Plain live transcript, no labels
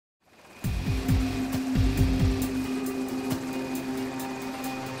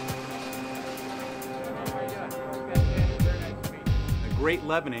great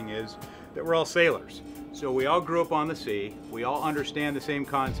leavening is that we're all sailors. So we all grew up on the sea, we all understand the same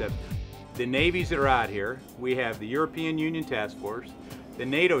concepts. The navies that are out here, we have the European Union Task Force, the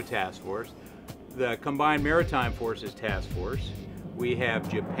NATO Task Force, the Combined Maritime Forces Task Force, we have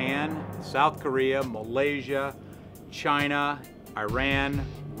Japan, South Korea, Malaysia, China, Iran,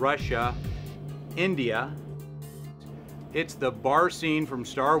 Russia, India. It's the bar scene from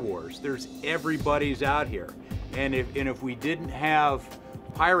Star Wars. There's everybody's out here. And if we didn't have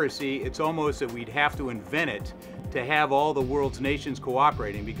piracy, it's almost that we'd have to invent it to have all the world's nations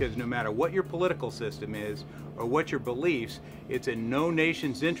cooperating, because no matter what your political system is or what your beliefs, it's in no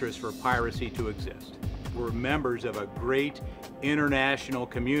nation's interest for piracy to exist. We're members of a great international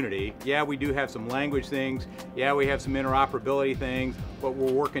community. Yeah, we do have some language things. Yeah, we have some interoperability things, but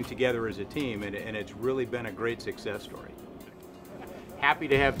we're working together as a team, and it's really been a great success story. Happy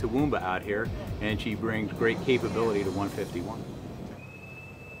to have Toowoomba out here, and she brings great capability to 151.